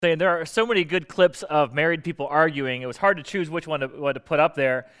saying there are so many good clips of married people arguing. It was hard to choose which one to put up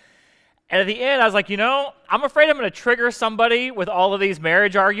there. And at the end, I was like, I'm afraid I'm going to trigger somebody with all of these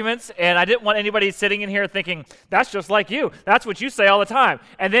marriage arguments, and I didn't want anybody sitting in here thinking, that's just like you. That's what you say all the time.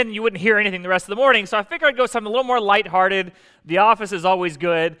 And then you wouldn't hear anything the rest of the morning. So I figured I'd go something a little more lighthearted. The Office is always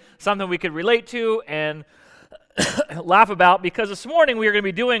good, something we could relate to and laugh about, because this morning we are going to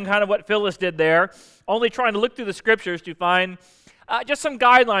be doing kind of what Phyllis did there, only trying to look through the scriptures to find just some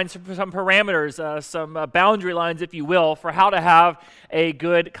guidelines, some parameters, some boundary lines, if you will, for how to have a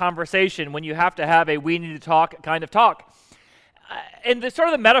good conversation when you have to have a we need to talk kind of talk. And the sort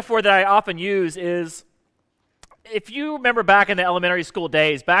of the metaphor that I often use is, if you remember back in the elementary school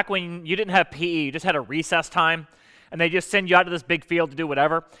days, back when you didn't have PE, you just had a recess time, and they just send you out to this big field to do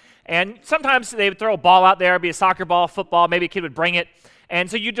whatever. And sometimes they would throw a ball out there, be a soccer ball, football, maybe a kid would bring it,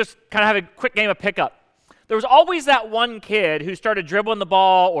 and so you just kind of have a quick game of pickup. There was always that one kid who started dribbling the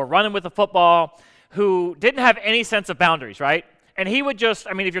ball or running with the football who didn't have any sense of boundaries, right? And he would just,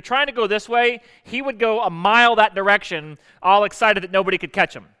 if you're trying to go this way, he would go a mile that direction, all excited that nobody could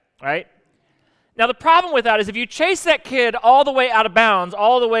catch him, right? Now, the problem with that is if you chase that kid all the way out of bounds,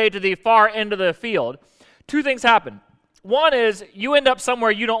 all the way to the far end of the field, two things happen. One is you end up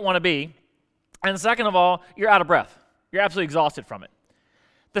somewhere you don't want to be, and second of all, you're out of breath. You're absolutely exhausted from it.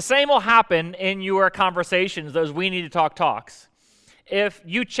 The same will happen in your conversations, those we need to talk talks, if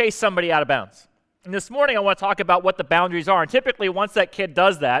you chase somebody out of bounds. And this morning I want to talk about what the boundaries are. And typically once that kid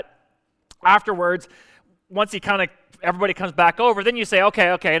does that, afterwards, once everybody comes back over, then you say,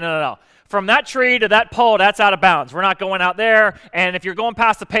 okay, no. From that tree to that pole, that's out of bounds. We're not going out there. And if you're going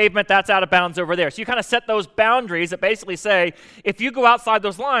past the pavement, that's out of bounds over there. So you kind of set those boundaries that basically say, if you go outside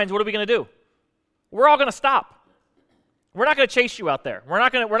those lines, what are we going to do? We're all going to stop. We're not going to chase you out there. We're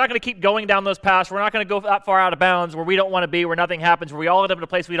not going to keep going down those paths. We're not going to go that far out of bounds where we don't want to be, where nothing happens, where we all end up in a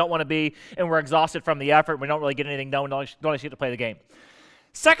place we don't want to be, and we're exhausted from the effort. We don't really get anything done. We don't actually get to play the game.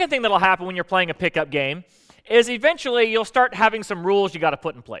 Second thing that'll happen when you're playing a pickup game is eventually you'll start having some rules you got to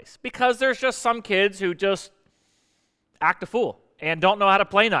put in place, because there's just some kids who just act a fool and don't know how to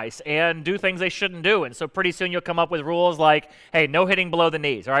play nice and do things they shouldn't do. And so pretty soon you'll come up with rules like, hey, no hitting below the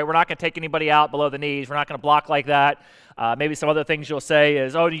knees, all right? We're not going to take anybody out below the knees. We're not going to block like that. Maybe some other things you'll say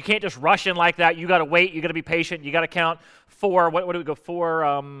is, oh, you can't just rush in like that. You got to wait. You got to be patient. You got to count 4. What do we go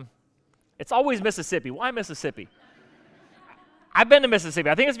for? It's always Mississippi. Why Mississippi? I've been to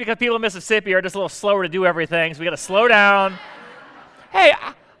Mississippi. I think it's because people in Mississippi are just a little slower to do everything, so we got to slow down. Hey,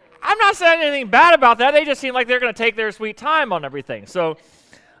 I'm not saying anything bad about that. They just seem like they're going to take their sweet time on everything. So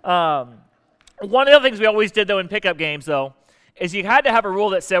one of the other things we always did, though, in pickup games, though, is you had to have a rule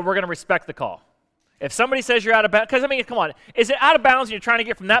that said we're going to respect the call. If somebody says you're out of bounds, because, come on, is it out of bounds and you're trying to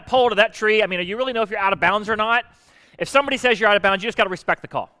get from that pole to that tree? Do you really know if you're out of bounds or not? If somebody says you're out of bounds, you just got to respect the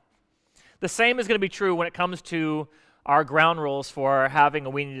call. The same is going to be true when it comes to our ground rules for having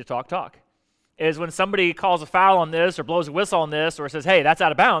a we need to talk. Is when somebody calls a foul on this or blows a whistle on this or says, hey, that's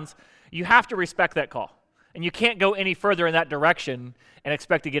out of bounds, you have to respect that call. And you can't go any further in that direction and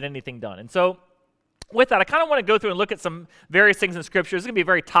expect to get anything done. And so with that, I kind of want to go through and look at some various things in Scripture. This is going to be a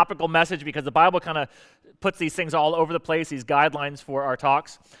very topical message because the Bible kind of puts these things all over the place, these guidelines for our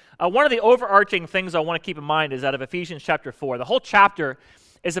talks. One of the overarching things I want to keep in mind is out of Ephesians chapter 4. The whole chapter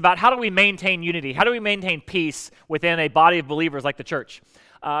is about how do we maintain unity? How do we maintain peace within a body of believers like the church?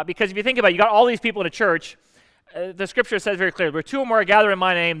 Because if you think about it, you got all these people in a church. The Scripture says very clearly, where 2 or more are gathered in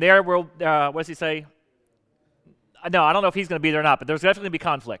my name, there will, what does he say? No, I don't know if he's going to be there or not, but there's definitely going to be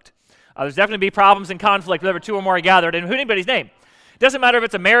conflict. There's definitely be problems and conflict whenever 2 or more are gathered, and anybody's name. It doesn't matter if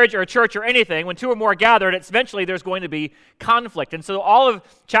it's a marriage or a church or anything. When 2 or more are gathered, eventually there's going to be conflict. And so all of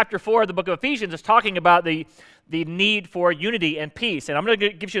chapter 4 of the book of Ephesians is talking about the need for unity and peace. And I'm going to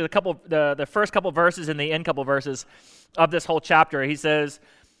give you the first couple verses and the end couple verses of this whole chapter. He says,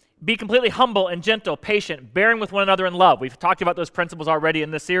 be completely humble and gentle, patient, bearing with one another in love. We've talked about those principles already in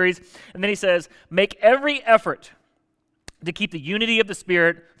this series. And then he says, make every effort to keep the unity of the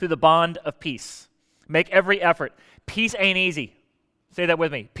Spirit through the bond of peace. Make every effort. Peace ain't easy. Say that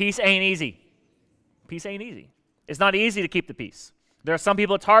with me. Peace ain't easy. Peace ain't easy. It's not easy to keep the peace. There are some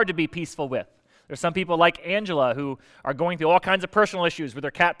people it's hard to be peaceful with. There's some people like Angela who are going through all kinds of personal issues with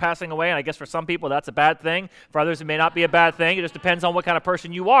their cat passing away, and I guess for some people that's a bad thing. For others it may not be a bad thing. It just depends on what kind of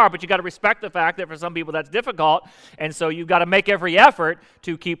person you are, but you got to respect the fact that for some people that's difficult, and so you've got to make every effort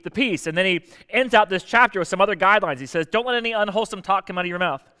to keep the peace. And then he ends out this chapter with some other guidelines. He says, don't let any unwholesome talk come out of your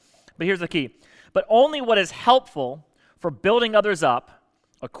mouth. But here's the key. But only what is helpful for building others up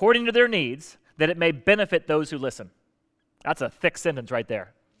according to their needs, that it may benefit those who listen. That's a thick sentence right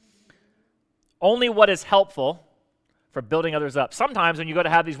there. Only what is helpful for building others up. Sometimes when you go to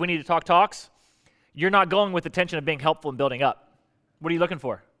have these we need to talk talks, you're not going with the intention of being helpful and building up. What are you looking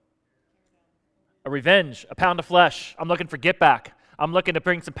for? A revenge, a pound of flesh. I'm looking for get back. I'm looking to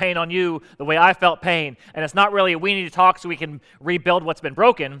bring some pain on you the way I felt pain. And it's not really a we need to talk so we can rebuild what's been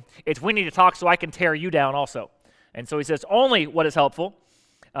broken. It's we need to talk so I can tear you down also. And so he says only what is helpful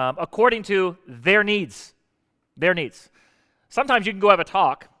according to their needs. Their needs. Sometimes you can go have a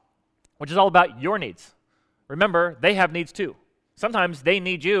talk which is all about your needs. Remember, they have needs too. Sometimes they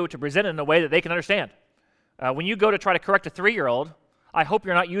need you to present it in a way that they can understand. When you go to try to correct a 3-year-old, I hope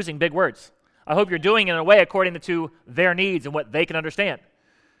you're not using big words. I hope you're doing it in a way according to their needs and what they can understand.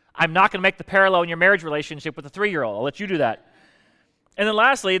 I'm not going to make the parallel in your marriage relationship with a 3-year-old. I'll let you do that. And then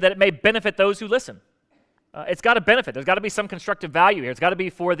lastly, that it may benefit those who listen. It's got to benefit. There's got to be some constructive value here. It's got to be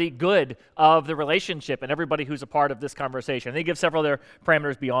for the good of the relationship and everybody who's a part of this conversation. And they give several other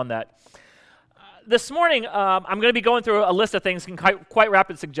parameters beyond that. This morning, I'm going to be going through a list of things in quite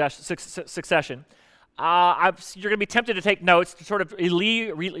rapid succession. You're going to be tempted to take notes to sort of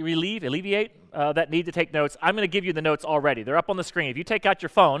alleviate that need to take notes. I'm going to give you the notes already. They're up on the screen. If you take out your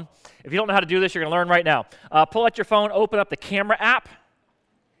phone, if you don't know how to do this, you're going to learn right now. Pull out your phone, open up the camera app.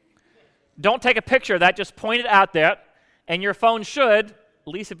 Don't take a picture of that, just point it out there, and your phone should, at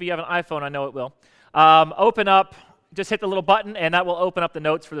least if you have an iPhone, I know it will, open up, just hit the little button, and that will open up the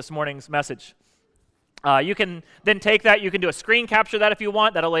notes for this morning's message. You can then take that, you can do a screen capture that if you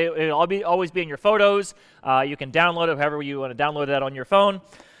want, it'll always be in your photos. You can download it however you want to download that on your phone.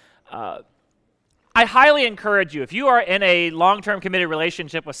 I highly encourage you, if you are in a long-term committed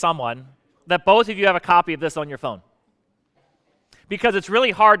relationship with someone, that both of you have a copy of this on your phone. Because it's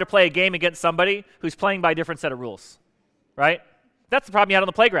really hard to play a game against somebody who's playing by a different set of rules, right? That's the problem you had on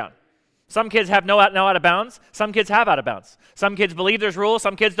the playground. Some kids have no out of bounds. Some kids have out of bounds. Some kids believe there's rules.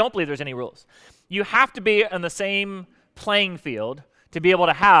 Some kids don't believe there's any rules. You have to be on the same playing field to be able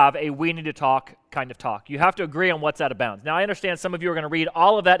to have a we need to talk kind of talk. You have to agree on what's out of bounds. Now, I understand some of you are going to read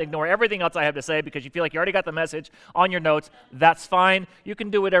all of that, ignore everything else I have to say because you feel like you already got the message on your notes. That's fine. You can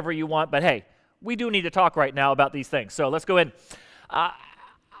do whatever you want, but hey, we do need to talk right now about these things. So let's go in.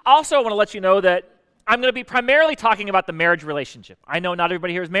 Also, I want to let you know that I'm going to be primarily talking about the marriage relationship. I know not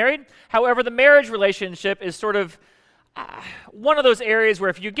everybody here is married. However, the marriage relationship is sort of one of those areas where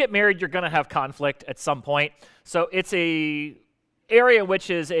if you get married, you're going to have conflict at some point. So it's a area which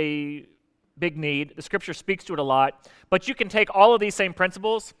is a big need. The scripture speaks to it a lot. But you can take all of these same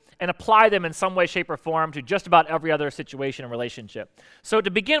principles and apply them in some way, shape, or form to just about every other situation and relationship. So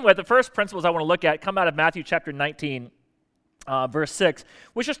to begin with, the first principles I want to look at come out of Matthew chapter 19, verse 6,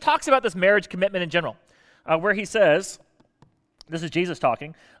 which just talks about this marriage commitment in general, where he says, this is Jesus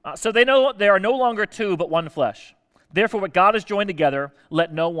talking, so they are no longer two, but one flesh. Therefore, what God has joined together,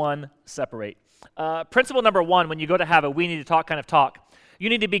 let no one separate. Principle number one, when you go to have a we need to talk kind of talk, you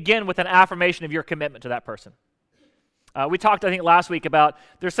need to begin with an affirmation of your commitment to that person. We talked, I think, last week about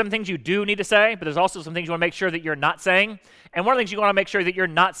there's some things you do need to say, but there's also some things you want to make sure that you're not saying. And one of the things you want to make sure that you're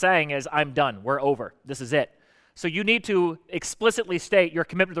not saying is, I'm done, we're over, this is it. So you need to explicitly state your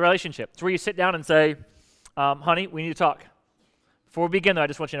commitment to the relationship. It's where you sit down and say, honey, we need to talk. Before we begin, though, I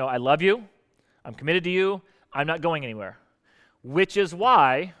just want you to know I love you, I'm committed to you, I'm not going anywhere. Which is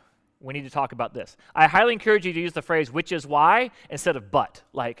why we need to talk about this. I highly encourage you to use the phrase, which is why, instead of but.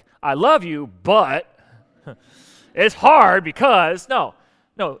 Like, I love you, but it's hard because,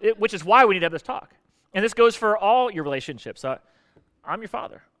 which is why we need to have this talk. And this goes for all your relationships. I'm your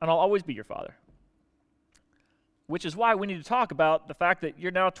father, and I'll always be your father. Which is why we need to talk about the fact that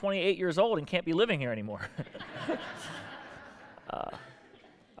you're now 28 years old and can't be living here anymore.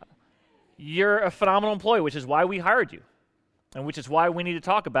 You're a phenomenal employee, which is why we hired you, and which is why we need to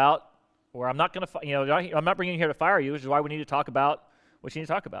talk about, or I'm not going to, I'm not bringing you here to fire you, which is why we need to talk about what you need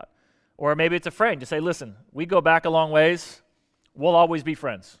to talk about. Or maybe it's a friend. Just say, listen, we go back a long ways. We'll always be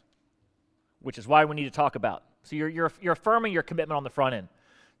friends, which is why we need to talk about. So you're affirming your commitment on the front end.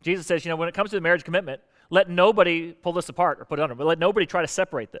 Jesus says, when it comes to the marriage commitment, let nobody pull this apart or put it under, but let nobody try to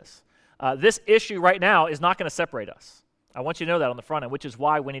separate this. This issue right now is not going to separate us. I want you to know that on the front end, which is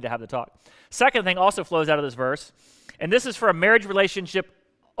why we need to have the talk. Second thing also flows out of this verse, and this is for a marriage relationship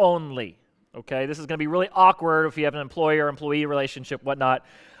only. Okay, this is going to be really awkward if you have an employer-employee relationship, whatnot.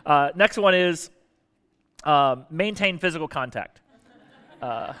 Next one is maintain physical contact.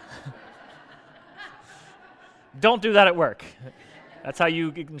 Don't do that at work. That's how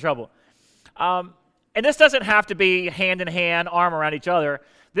you get in trouble. And this doesn't have to be hand in hand, arm around each other.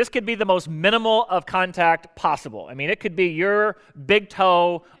 This could be the most minimal of contact possible. I mean, it could be your big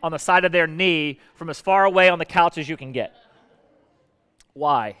toe on the side of their knee from as far away on the couch as you can get.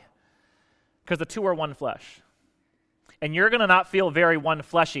 Why? Because the two are one flesh. And you're going to not feel very one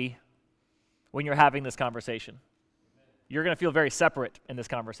fleshy when you're having this conversation. You're going to feel very separate in this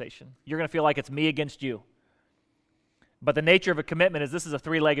conversation. You're going to feel like it's me against you. But the nature of a commitment is this is a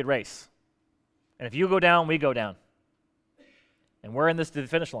three-legged race. And if you go down, we go down. And we're in this to the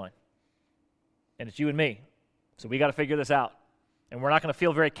finish line. And it's you and me. So we got to figure this out. And we're not going to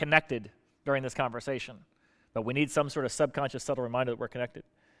feel very connected during this conversation. But we need some sort of subconscious, subtle reminder that we're connected.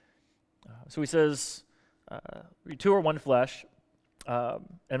 So he says, two are one flesh, and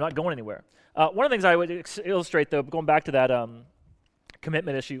I'm not going anywhere. One of the things I would illustrate, though, going back to that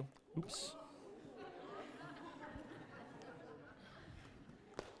commitment issue. Oops.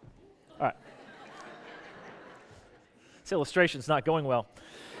 All right. This illustration's not going well.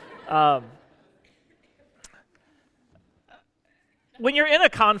 When you're in a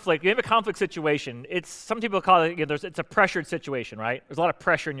conflict, you have a conflict situation, some people call it, it's a pressured situation, right? There's a lot of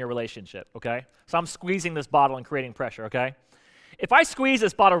pressure in your relationship, okay? So I'm squeezing this bottle and creating pressure, okay? If I squeeze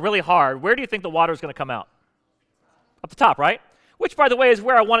this bottle really hard, where do you think the water is going to come out? Up the top, right? Which, by the way, is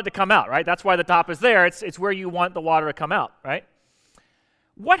where I want it to come out, right? That's why the top is there. It's where you want the water to come out, right?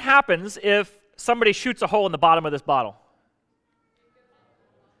 What happens if somebody shoots a hole in the bottom of this bottle?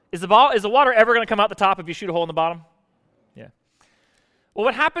 Is the water ever going to come out the top if you shoot a hole in the bottom? Yeah. Well,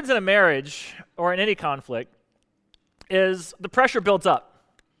 what happens in a marriage or in any conflict is the pressure builds up.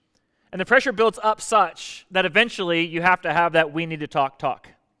 And the pressure builds up such that eventually you have to have that we need to talk.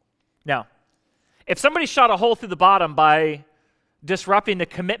 Now, if somebody shot a hole through the bottom by disrupting the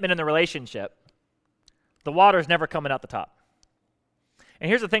commitment in the relationship, the water is never coming out the top. And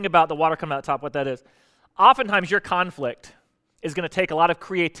here's the thing about the water coming out the top, what that is. Oftentimes your conflict is going to take a lot of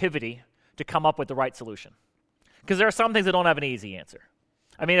creativity to come up with the right solution. Because there are some things that don't have an easy answer.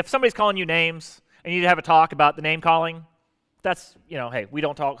 I mean, if somebody's calling you names and you need to have a talk about the name calling, that's, hey, we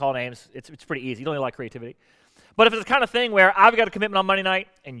don't call names. It's pretty easy. You don't need a lot of creativity. But if it's the kind of thing where I've got a commitment on Monday night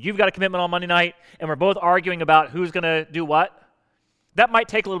and you've got a commitment on Monday night and we're both arguing about who's going to do what, that might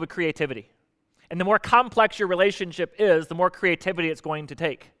take a little bit of creativity. And the more complex your relationship is, the more creativity it's going to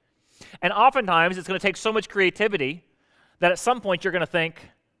take. And oftentimes it's going to take so much creativity that at some point you're going to think,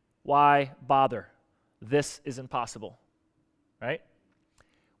 why bother? This is impossible, right?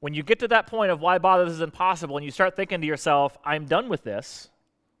 When you get to that point of why bother, this is impossible, and you start thinking to yourself, I'm done with this,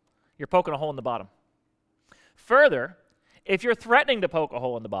 you're poking a hole in the bottom. Further, if you're threatening to poke a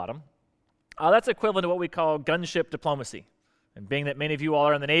hole in the bottom, that's equivalent to what we call gunship diplomacy. And being that many of you all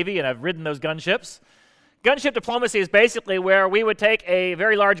are in the Navy and have ridden those gunships, gunship diplomacy is basically where we would take a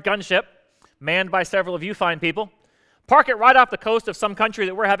very large gunship, manned by several of you fine people, park it right off the coast of some country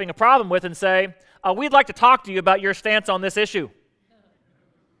that we're having a problem with and say, we'd like to talk to you about your stance on this issue.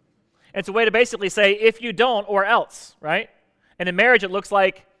 It's a way to basically say, if you don't, or else, right? And in marriage, it looks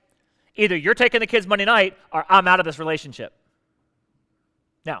like either you're taking the kids Monday night or I'm out of this relationship.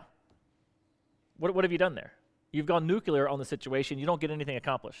 Now, what have you done there? You've gone nuclear on the situation. You don't get anything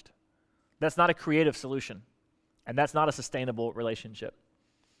accomplished. That's not a creative solution, and that's not a sustainable relationship.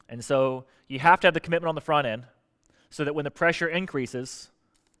 And so you have to have the commitment on the front end so that when the pressure increases,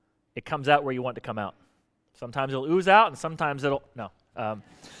 it comes out where you want it to come out. Sometimes it'll ooze out, and sometimes it'll, no.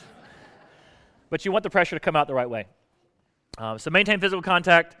 But you want the pressure to come out the right way. So maintain physical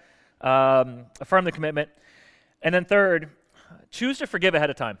contact, affirm the commitment. And then third, choose to forgive ahead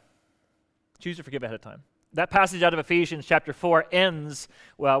of time. Choose to forgive ahead of time. That passage out of Ephesians chapter 4 ends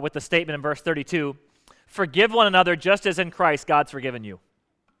with the statement in verse 32, forgive one another just as in Christ God's forgiven you.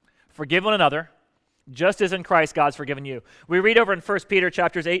 Forgive one another just as in Christ God's forgiven you. We read over in 1 Peter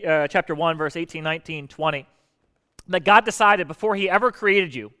chapter 1, verse 18, 19, 20, that God decided before he ever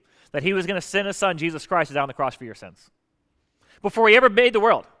created you that he was going to send his son, Jesus Christ, down on the cross for your sins. Before he ever made the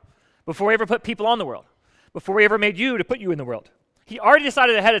world, before he ever put people on the world, before he ever made you to put you in the world, he already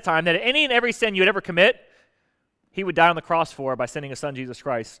decided ahead of time that any and every sin you'd ever commit, he would die on the cross for by sending his son, Jesus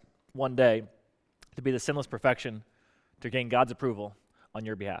Christ, one day to be the sinless perfection to gain God's approval on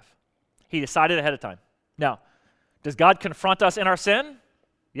your behalf. He decided ahead of time. Now, does God confront us in our sin?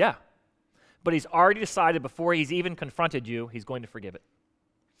 Yeah. But he's already decided before he's even confronted you, he's going to forgive it.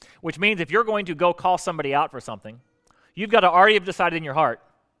 Which means if you're going to go call somebody out for something, you've got to already have decided in your heart,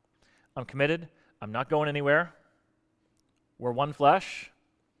 I'm committed, I'm not going anywhere, we're one flesh,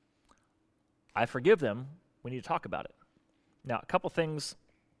 I forgive them, we need to talk about it. Now, a couple things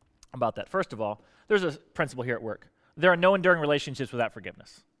about that. First of all, there's a principle here at work. There are no enduring relationships without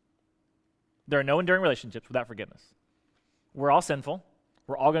forgiveness. There are no enduring relationships without forgiveness. We're all sinful.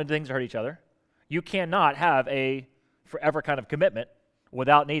 We're all going to do things to hurt each other. You cannot have a forever kind of commitment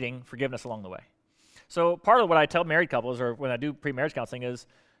without needing forgiveness along the way. So part of what I tell married couples, or when I do pre-marriage counseling, is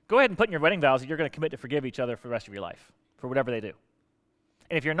go ahead and put in your wedding vows that you're going to commit to forgive each other for the rest of your life. for whatever they do.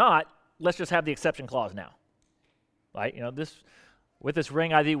 And if you're not, let's just have the exception clause now. Right? With this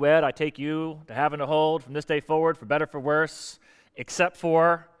ring I thee wed, I take you to have and to hold from this day forward, for better, for worse, except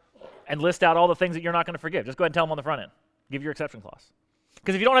for, and list out all the things that you're not going to forgive. Just go ahead and tell them on the front end. Give your exception clause.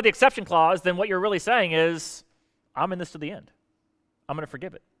 Because if you don't have the exception clause, then what you're really saying is, I'm in this to the end. I'm going to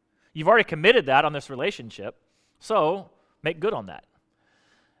forgive it. You've already committed that on this relationship, so make good on that.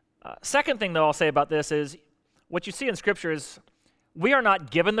 Second thing, though, I'll say about this is, what you see in Scripture is, we are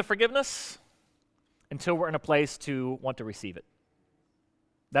not given the forgiveness until we're in a place to want to receive it.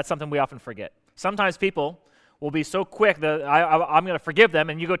 That's something we often forget. Sometimes people will be so quick that I'm going to forgive them,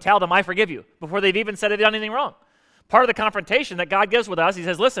 and you go tell them, I forgive you, before they've even said they've done anything wrong. Part of the confrontation that God gives with us, he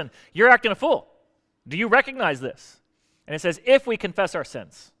says, listen, you're acting a fool. Do you recognize this? And it says, if we confess our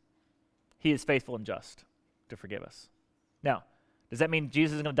sins, he is faithful and just to forgive us. Now, does that mean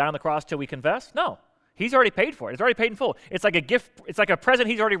Jesus is going to die on the cross till we confess? No. He's already paid for it. It's already paid in full. It's like a gift. It's like a present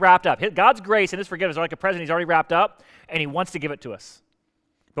he's already wrapped up. God's grace and his forgiveness are like a present he's already wrapped up, and he wants to give it to us.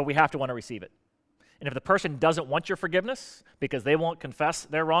 But we have to want to receive it. And if the person doesn't want your forgiveness because they won't confess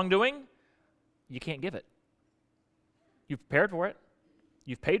their wrongdoing, you can't give it. You've prepared for it.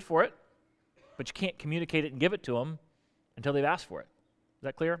 You've paid for it. But you can't communicate it and give it to them until they've asked for it. Is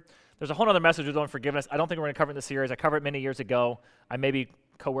that clear? There's a whole other message on forgiveness. I don't think we're going to cover it in this series. I covered it many years ago. I may be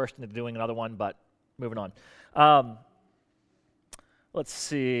coerced into doing another one, but moving on. Let's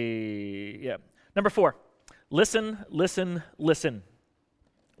see. Yeah. Number 4, listen, listen, listen.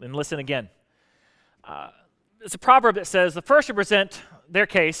 And listen again. It's a proverb that says, the first to present their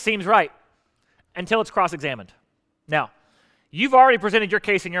case seems right until it's cross-examined. Now, you've already presented your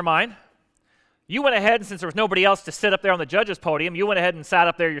case in your mind. You went ahead, and since there was nobody else to sit up there on the judge's podium, you went ahead and sat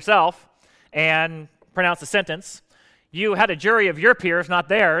up there yourself and pronounced a sentence. You had a jury of your peers, not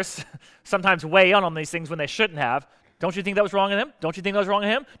theirs, sometimes weigh in on these things when they shouldn't have. Don't you think that was wrong of him? Don't you think that was wrong of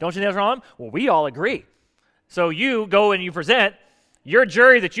him? Don't you think that was wrong of him? Well, we all agree. So you go and you present. Your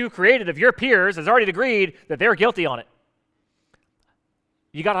jury that you created of your peers has already agreed that they're guilty on it.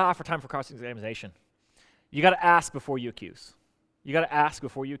 You got to offer time for cross-examination. You got to ask before you accuse. You got to ask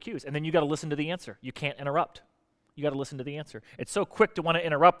before you accuse. And then you got to listen to the answer. You can't interrupt. You got to listen to the answer. It's so quick to want to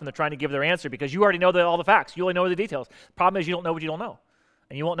interrupt when they're trying to give their answer because you already know all the facts. You only know the details. The problem is you don't know what you don't know.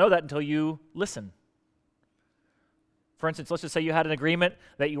 And you won't know that until you listen. For instance, let's just say you had an agreement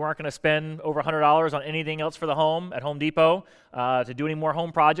that you weren't going to spend over $100 on anything else for the home at Home Depot to do any more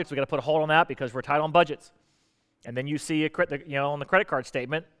home projects. We got to put a hold on that because we're tight on budgets. And then you see on the credit card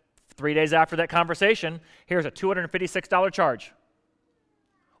statement, 3 days after that conversation, here's a $256 charge.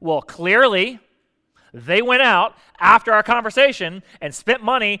 Well, clearly, they went out after our conversation and spent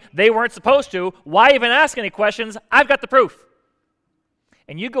money they weren't supposed to. Why even ask any questions? I've got the proof.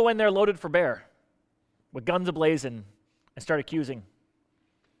 And you go in there loaded for bear with guns ablazing and start accusing.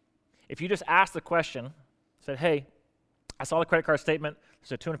 If you just ask the question, said, hey, I saw the credit card statement.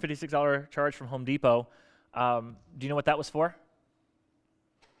 There's a $256 charge from Home Depot. Do you know what that was for?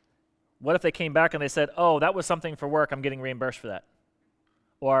 What if they came back and they said, oh, that was something for work. I'm getting reimbursed for that.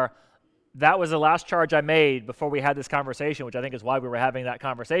 Or that was the last charge I made before we had this conversation, which I think is why we were having that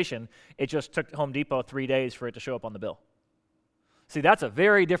conversation. It just took Home Depot 3 days for it to show up on the bill. See, that's a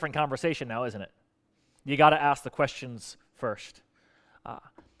very different conversation now, isn't it? You got to ask the questions first.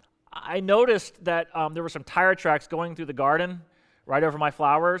 I noticed that there were some tire tracks going through the garden right over my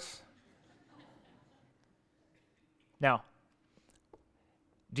flowers. Now,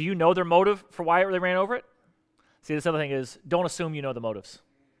 do you know their motive for why they ran over it? See, this other thing is, don't assume you know the motives.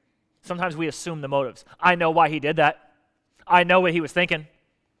 Sometimes we assume the motives. I know why he did that. I know what he was thinking.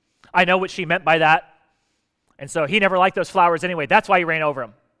 I know what she meant by that. And so he never liked those flowers anyway. That's why he ran over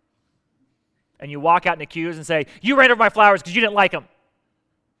them. And you walk out and accuse and say, you ran over my flowers because you didn't like them.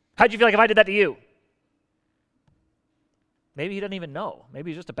 How'd you feel like if I did that to you? Maybe he doesn't even know. Maybe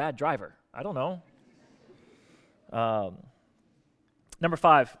he's just a bad driver. I don't know. Number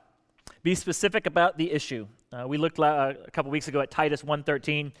 5, be specific about the issue. We looked a couple weeks ago at Titus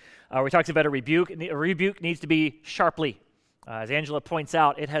 1:13, where he talks about a rebuke. A rebuke needs to be sharply. As Angela points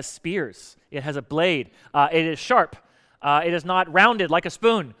out, it has spears. It has a blade. It is sharp. It is not rounded like a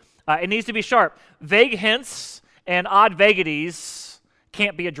spoon. It needs to be sharp. Vague hints and odd vagaries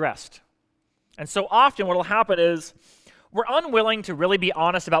can't be addressed. And so often what will happen is we're unwilling to really be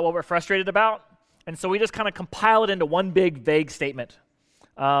honest about what we're frustrated about, and so we just kind of compile it into one big vague statement.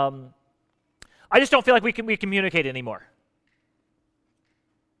 I just don't feel like we communicate anymore.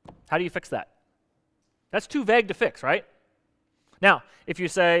 How do you fix that? That's too vague to fix, right? Now, if you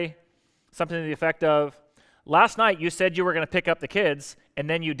say something to the effect of, last night you said you were going to pick up the kids, and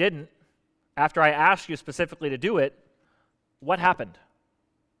then you didn't, after I asked you specifically to do it, what happened?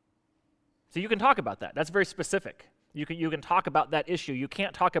 So you can talk about that. That's very specific. You can talk about that issue. You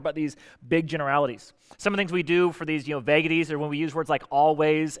can't talk about these big generalities. Some of the things we do for these vagaries are when we use words like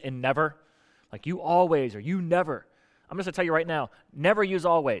always and never, like you always or you never. I'm just going to tell you right now, never use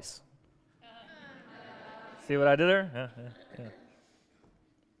always. See what I did there? Yeah.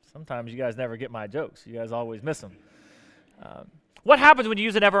 Sometimes you guys never get my jokes. You guys always miss them. What happens when you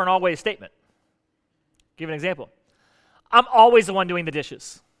use an ever and always statement? Give an example. I'm always the one doing the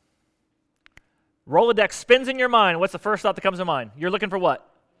dishes. Rolodex spins in your mind. What's the first thought that comes to mind? You're looking for what?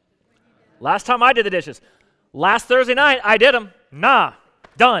 Last time I did the dishes. Last Thursday night, I did them. Nah,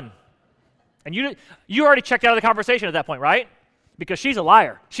 done. And you already checked out of the conversation at that point, right? Because she's a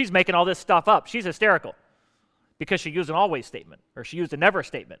liar. She's making all this stuff up. She's hysterical because she used an always statement or she used a never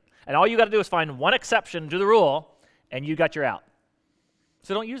statement. And all you got to do is find one exception to the rule, and you got your out.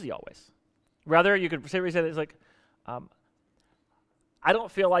 So don't use the always. Rather, you could say it's like, I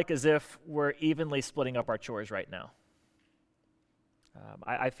don't feel like as if we're evenly splitting up our chores right now.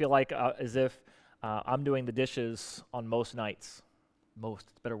 I feel like as if I'm doing the dishes on most nights. Most,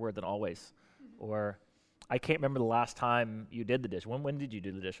 it's a better word than always. Or I can't remember the last time you did the dish. When did you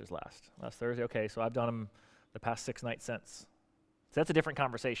do the dishes last? Last Thursday? Okay, so I've done them the past 6 nights since. So that's a different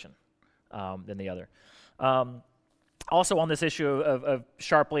conversation than the other. Also on this issue of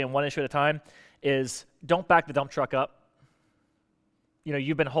sharply and one issue at a time is don't back the dump truck up.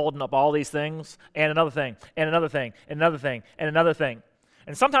 You've been holding up all these things, and another thing, and another thing, and another thing, and another thing.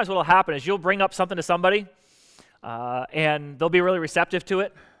 And sometimes what will happen is you'll bring up something to somebody, and they'll be really receptive to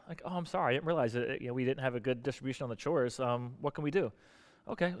it. Like, oh, I'm sorry, I didn't realize that we didn't have a good distribution on the chores. What can we do?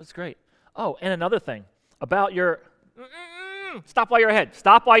 Okay, that's great. Oh, and another thing about your, stop while you're ahead.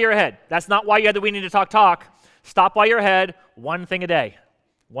 Stop while you're ahead. That's not why you had the we need to talk. Stop while you're ahead, one thing a day,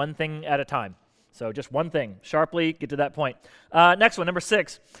 one thing at a time. So just one thing, sharply get to that point. Next one, number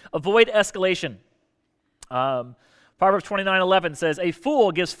 6, avoid escalation. Proverbs 29:11 says, a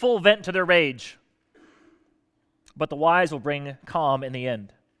fool gives full vent to their rage, but the wise will bring calm in the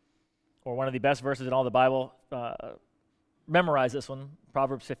end. Or one of the best verses in all the Bible, memorize this one,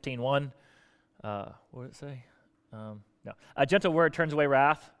 Proverbs 15:1. What did it say? No. A gentle word turns away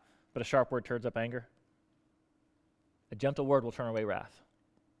wrath, but a sharp word turns up anger. A gentle word will turn away wrath.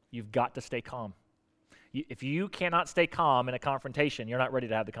 You've got to stay calm. If you cannot stay calm in a confrontation, you're not ready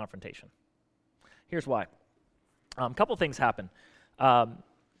to have the confrontation. Here's why. A couple things happen.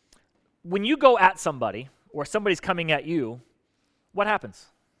 When you go at somebody or somebody's coming at you, what happens?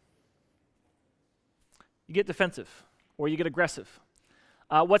 You get defensive or you get aggressive.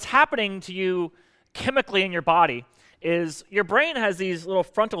 What's happening to you chemically in your body is your brain has these little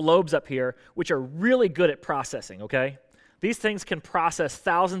frontal lobes up here which are really good at processing, okay? These things can process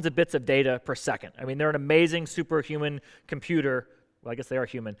thousands of bits of data per second. I mean, they're an amazing superhuman computer. Well, I guess they are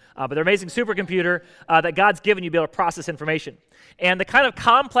human, but they're an amazing supercomputer that God's given you to be able to process information. And the kind of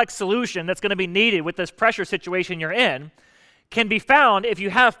complex solution that's going to be needed with this pressure situation you're in can be found if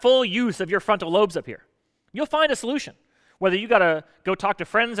you have full use of your frontal lobes up here. You'll find a solution. Whether you got to go talk to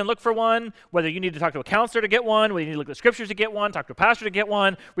friends and look for one, whether you need to talk to a counselor to get one, whether you need to look at the scriptures to get one, talk to a pastor to get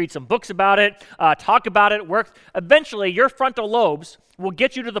one, read some books about it, talk about it, work. Eventually, your frontal lobes will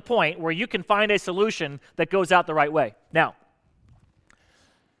get you to the point where you can find a solution that goes out the right way. Now,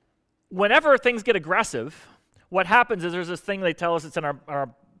 whenever things get aggressive, what happens is there's this thing they tell us it's in our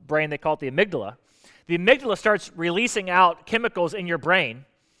brain, they call it the amygdala. The amygdala starts releasing out chemicals in your brain,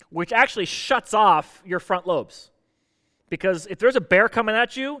 which actually shuts off your front lobes. Because if there's a bear coming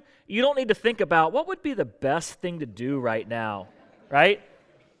at you, you don't need to think about what would be the best thing to do right now, right?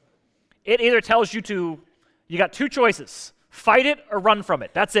 It either tells you got 2 choices, fight it or run from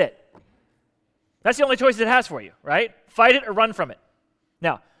it. That's it. That's the only choice it has for you, right? Fight it or run from it.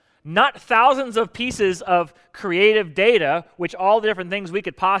 Now, not thousands of pieces of creative data, which all the different things we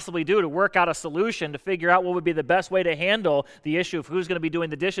could possibly do to work out a solution to figure out what would be the best way to handle the issue of who's going to be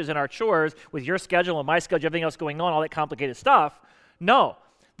doing the dishes and our chores with your schedule and my schedule, everything else going on, all that complicated stuff. No.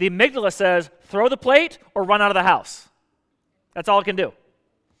 The amygdala says, throw the plate or run out of the house. That's all it can do.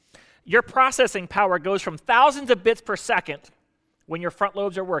 Your processing power goes from thousands of bits per second when your front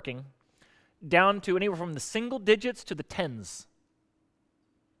lobes are working down to anywhere from the single digits to the tens.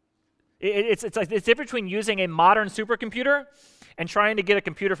 It's different between using a modern supercomputer and trying to get a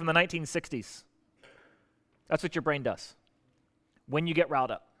computer from the 1960s. That's what your brain does when you get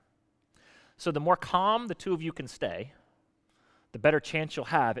riled up. So the more calm the two of you can stay, the better chance you'll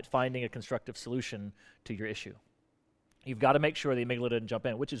have at finding a constructive solution to your issue. You've got to make sure the amygdala doesn't jump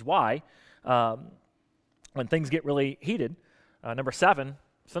in, which is why when things get really heated, number 7,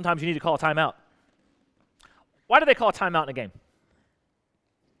 sometimes you need to call a timeout. why do they call a timeout in a game?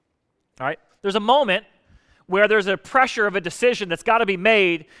 All right? There's a moment where there's a pressure of a decision that's got to be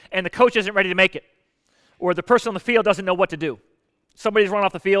made and the coach isn't ready to make it, or the person on the field doesn't know what to do. Somebody's run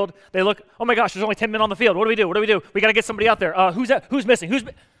off the field. They look, oh my gosh, there's only 10 men on the field. What do we do? What do we do? We got to get somebody out there. Who's that? Who's missing?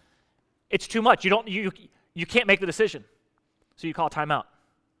 It's too much. You can't make the decision. So you call a timeout.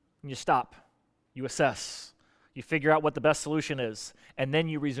 And you stop. You assess. You figure out what the best solution is, and then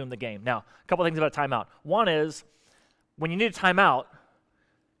you resume the game. Now, a couple things about a timeout. One is, when you need a timeout,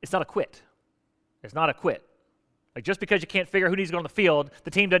 it's not a quit. It's not a quit. Like, just because you can't figure out who needs to go on the field, the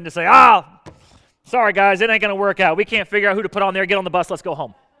team doesn't just say, sorry guys, it ain't going to work out. We can't figure out who to put on there. Get on the bus. Let's go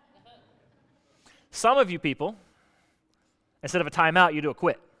home. Some of you people, instead of a timeout, you do a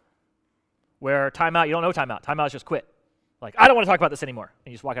quit. Where timeout, you don't know timeout. Timeout is just quit. Like, I don't want to talk about this anymore.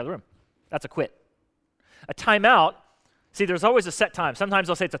 And you just walk out of the room. That's a quit. A timeout, see, there's always a set time. Sometimes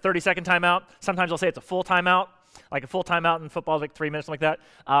they'll say it's a 30-second timeout. Sometimes they'll say it's a full timeout. Like a full timeout in football is like 3 minutes, something like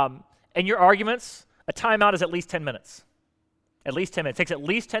that. In your arguments, a timeout is at least 10 minutes. At least 10 minutes. It takes at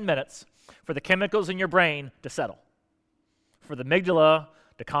least 10 minutes for the chemicals in your brain to settle. For the amygdala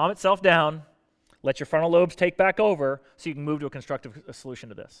to calm itself down, let your frontal lobes take back over so you can move to a constructive solution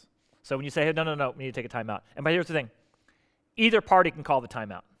to this. So when you say, hey, no, we need to take a timeout. And here's the thing. Either party can call the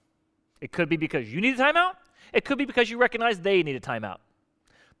timeout. It could be because you need a timeout. It could be because you recognize they need a timeout.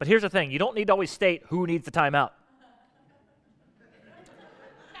 But here's the thing. You don't need to always state who needs the timeout.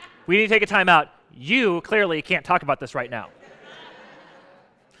 We need to take a timeout. You clearly can't talk about this right now.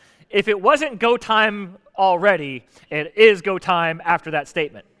 If it wasn't go time already, it is go time after that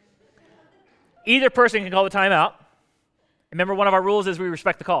statement. Either person can call the timeout. Remember, one of our rules is we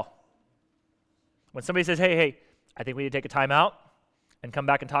respect the call. When somebody says, hey, I think we need to take a timeout and come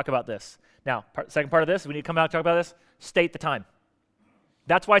back and talk about this. Now, second part of this, we need to come out and talk about this, state the time.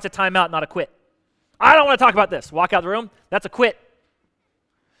 That's why it's a timeout, not a quit. I don't want to talk about this. Walk out of the room. That's a quit.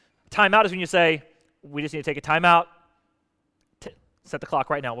 Timeout is when you say, we just need to take a timeout. Set the clock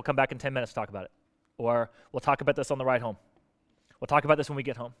right now. We'll come back in 10 minutes to talk about it. Or we'll talk about this on the ride home. We'll talk about this when we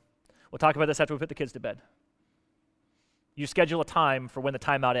get home. We'll talk about this after we put the kids to bed. You schedule a time for when the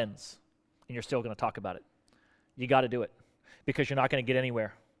timeout ends, and you're still going to talk about it. You got to do it because you're not going to get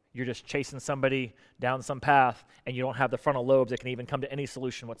anywhere. You're just chasing somebody down some path, and you don't have the frontal lobes that can even come to any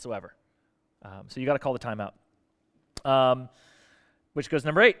solution whatsoever. So you got to call the timeout. Which goes to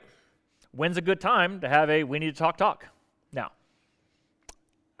number 8. When's a good time to have a we need to talk? Now,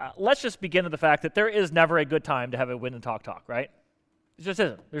 let's just begin with the fact that there is never a good time to have a win and talk, right? It just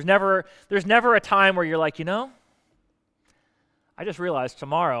isn't. There's never a time where you're like, I just realized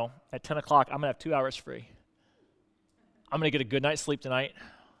tomorrow at 10 o'clock I'm going to have 2 hours free. I'm going to get a good night's sleep tonight.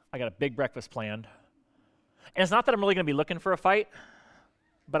 I got a big breakfast planned. And it's not that I'm really going to be looking for a fight,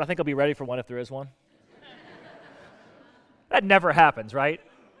 but I think I'll be ready for one if there is one. That never happens, right?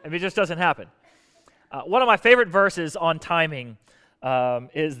 I mean, it just doesn't happen. One of my favorite verses on timing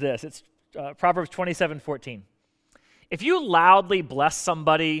is this. It's Proverbs 27:14. If you loudly bless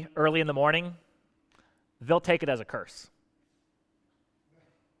somebody early in the morning, they'll take it as a curse.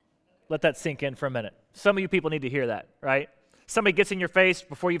 Let that sink in for a minute. Some of you people need to hear that, right? Somebody gets in your face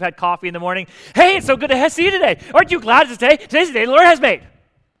before you've had coffee in the morning. Hey, it's so good to see you today. Aren't you glad today's the day the Lord has made?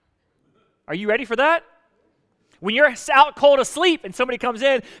 Are you ready for that? When you're out cold asleep and somebody comes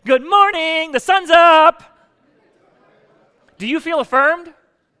in, good morning, the sun's up. Do you feel affirmed?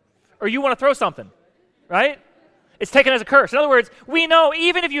 Or you want to throw something, right? It's taken as a curse. In other words, we know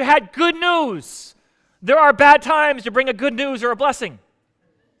even if you had good news, there are bad times to bring a good news or a blessing.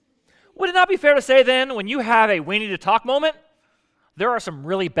 Would it not be fair to say then, when you have a we need to talk moment, there are some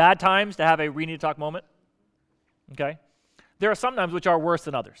really bad times to have a we need to talk moment? Okay? There are some times which are worse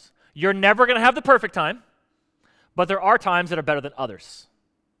than others. You're never going to have the perfect time, but there are times that are better than others.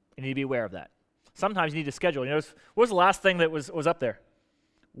 You need to be aware of that. Sometimes you need to schedule. What was the last thing that was up there?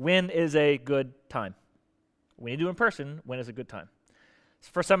 When is a good time? When you do in person, when is a good time?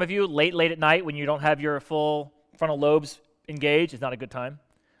 For some of you, late at night when you don't have your full frontal lobes engaged is not a good time.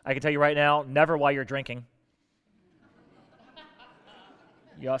 I can tell you right now, never while you're drinking.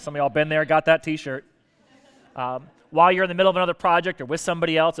 Some of y'all been there, got that t-shirt. While you're in the middle of another project or with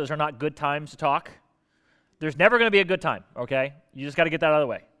somebody else, those are not good times to talk. There's never going to be a good time, okay? You just got to get that out of the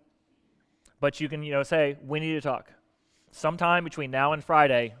way. But you can, say, we need to talk. Sometime between now and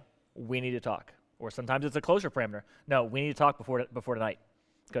Friday, we need to talk. Or sometimes it's a closure parameter. No, we need to talk before tonight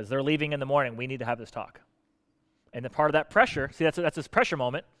because they're leaving in the morning. We need to have this talk. And the part of that pressure, see, that's this pressure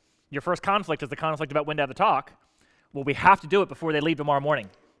moment. Your first conflict is the conflict about when to have the talk. Well, we have to do it before they leave tomorrow morning.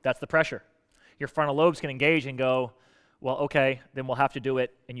 That's the pressure. Your frontal lobes can engage and go, well, okay, then we'll have to do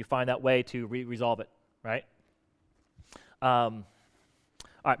it, and you find that way to resolve it, right? All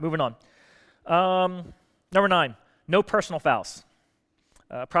right, moving on. Number 9, no personal fouls.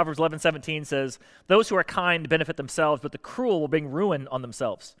 Proverbs 11:17 says, "Those who are kind benefit themselves, but the cruel will bring ruin on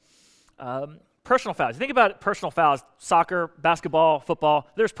themselves." Personal fouls. You think about personal fouls, soccer, basketball, football,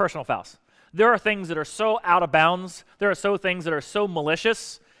 there's personal fouls. There are things that are so out of bounds. There are things that are so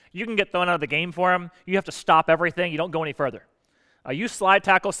malicious. You can get thrown out of the game for them. You have to stop everything. You don't go any further. You slide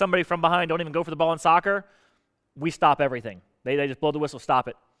tackle somebody from behind, don't even go for the ball in soccer, we stop everything. They just blow the whistle, stop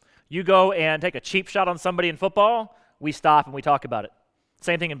it. You go and take a cheap shot on somebody in football, we stop and we talk about it.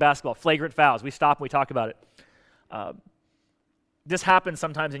 Same thing in basketball, flagrant fouls, we stop and we talk about it. This happens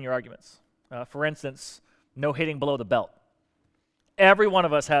sometimes in your arguments. For instance, no hitting below the belt. Every one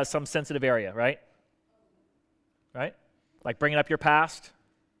of us has some sensitive area, right? Right? Like bringing up your past.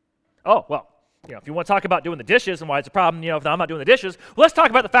 Oh, well, if you want to talk about doing the dishes and why it's a problem, if I'm not doing the dishes, well, let's talk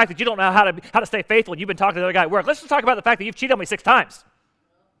about the fact that you don't know how to stay faithful and you've been talking to the other guy at work. Let's just talk about the fact that you've cheated on me 6 times.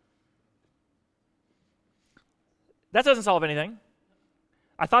 That doesn't solve anything.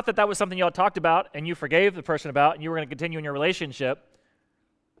 I thought that was something y'all talked about and you forgave the person about and you were going to continue in your relationship.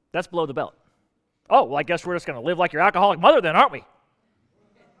 That's below the belt. Oh, well, I guess we're just going to live like your alcoholic mother then, aren't we?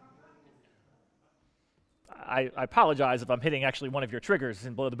 I apologize if I'm hitting actually one of your triggers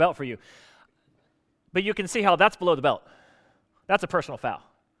and below the belt for you. But you can see how that's below the belt. That's a personal foul.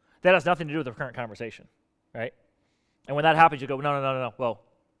 That has nothing to do with the current conversation, right? And when that happens, you go, no. Well,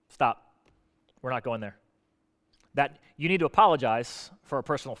 stop. We're not going there. That you need to apologize for a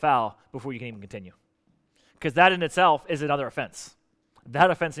personal foul before you can even continue. Because that in itself is another offense.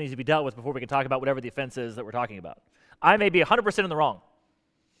 That offense needs to be dealt with before we can talk about whatever the offense is that we're talking about. I may be 100% in the wrong,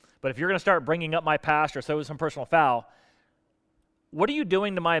 but if you're going to start bringing up my past or some personal foul, what are you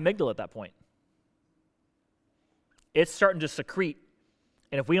doing to my amygdala at that point? It's starting to secrete,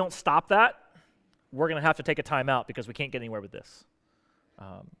 and if we don't stop that, we're going to have to take a time out because we can't get anywhere with this.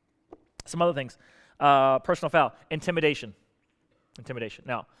 Some other things. Personal foul. Intimidation.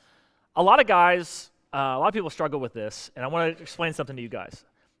 Now, a lot of people struggle with this, and I want to explain something to you guys.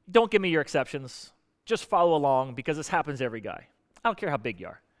 Don't give me your exceptions. Just follow along because this happens to every guy. I don't care how big you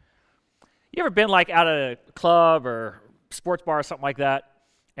are. You ever been like at a club or sports bar or something like that,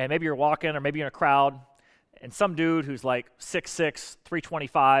 and maybe you're walking or maybe you're in a crowd, and some dude who's like 6'6",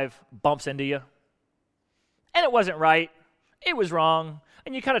 325 bumps into you, and it wasn't right, it was wrong,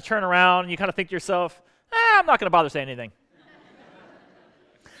 and you kind of turn around and you kind of think to yourself, I'm not going to bother saying anything.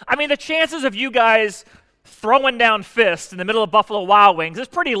 I mean, the chances of you guys throwing down fists in the middle of Buffalo Wild Wings is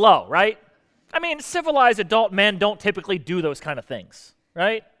pretty low, right? I mean, civilized adult men don't typically do those kind of things,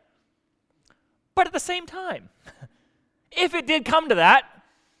 right? But at the same time, if it did come to that,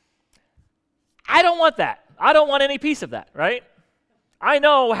 I don't want that. I don't want any piece of that, right? I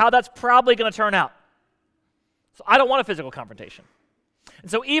know how that's probably going to turn out. So I don't want a physical confrontation. And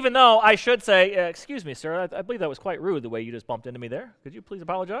so even though I should say, excuse me, sir, I believe that was quite rude the way you just bumped into me there. Could you please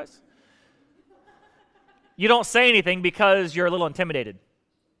apologize? You don't say anything because you're a little intimidated.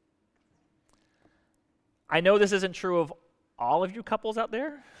 I know this isn't true of all of you couples out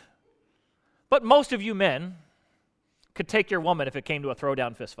there, but most of you men could take your woman if it came to a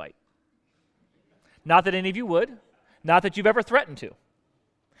throwdown fist fight. Not that any of you would, not that you've ever threatened to.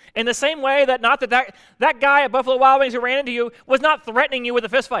 In the same way that that guy at Buffalo Wild Wings who ran into you was not threatening you with a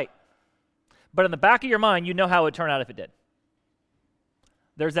fist fight. But in the back of your mind, you know how it would turn out if it did.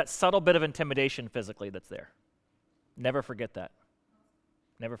 There's that subtle bit of intimidation physically that's there. Never forget that.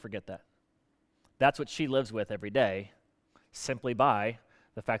 Never forget that. That's what she lives with every day, simply by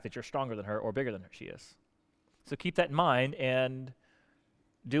the fact that you're stronger than her or bigger than she is. So keep that in mind and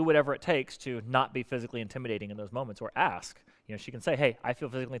do whatever it takes to not be physically intimidating in those moments, or ask. She can say, hey, I feel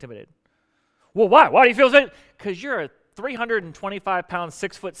physically intimidated. Well, why? Why do you feel intimidated? Because you're a 325-pound,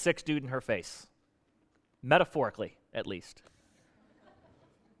 6'6" dude in her face. Metaphorically, at least.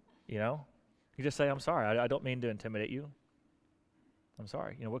 You just say, I'm sorry, I don't mean to intimidate you. I'm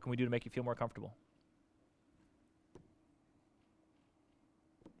sorry. What can we do to make you feel more comfortable?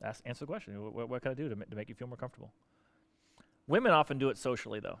 Answer the question. What can I do to make you feel more comfortable? Women often do it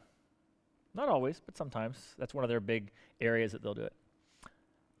socially, though. Not always, but sometimes. That's one of their big areas that they'll do it.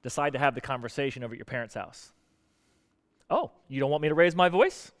 Decide to have the conversation over at your parents' house. Oh, you don't want me to raise my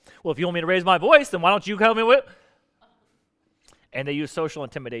voice? Well, if you want me to raise my voice, then why don't you help me with it? And they use social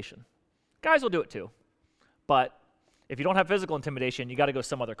intimidation. Guys will do it too. But if you don't have physical intimidation, you got to go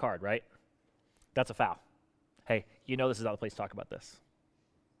some other card, right? That's a foul. Hey, this is not the place to talk about this.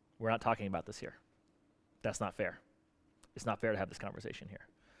 We're not talking about this here. That's not fair. It's not fair to have this conversation here.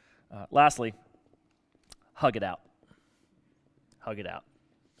 Lastly, hug it out. Hug it out.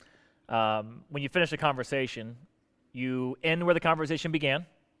 When you finish a conversation, You end where the conversation began,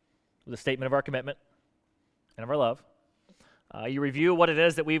 with a statement of our commitment and of our love. You review what it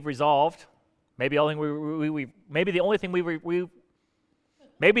is that we've resolved. Maybe the only thing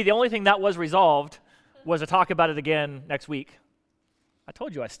that was resolved was to talk about it again next week. I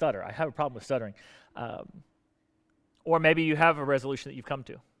told you I stutter. I have a problem with stuttering. Or maybe you have a resolution that you've come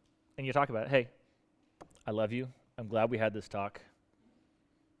to, and you talk about it. Hey, I love you. I'm glad we had this talk.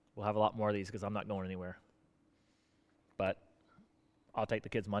 We'll have a lot more of these because I'm not going anywhere. But I'll take the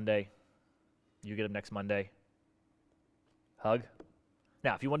kids Monday. You get them next Monday. Hug.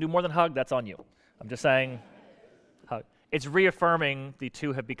 Now, if you want to do more than hug, that's on you. I'm just saying, hug. It's reaffirming the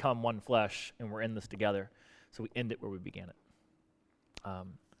two have become one flesh, and we're in this together. So we end it where we began it.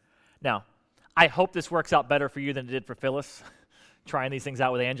 Now, I hope this works out better for you than it did for Phyllis, trying these things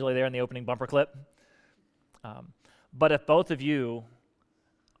out with Angela there in the opening bumper clip. But if both of you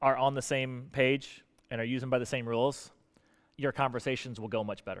are on the same page and are using by the same rules, your conversations will go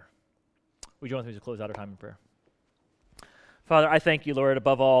much better. Would you want me to close out our time in prayer? Father, I thank you, Lord,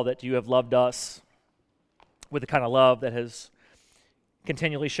 above all, that you have loved us with the kind of love that has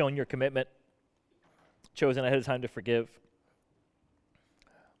continually shown your commitment, chosen ahead of time to forgive,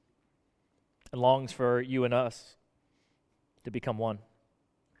 and longs for you and us to become one,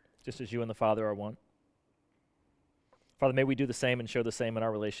 just as you and the Father are one. Father, may we do the same and show the same in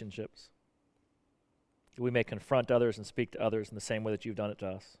our relationships. That we may confront others and speak to others in the same way that you've done it to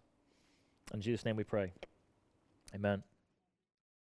us. In Jesus' name we pray. Amen.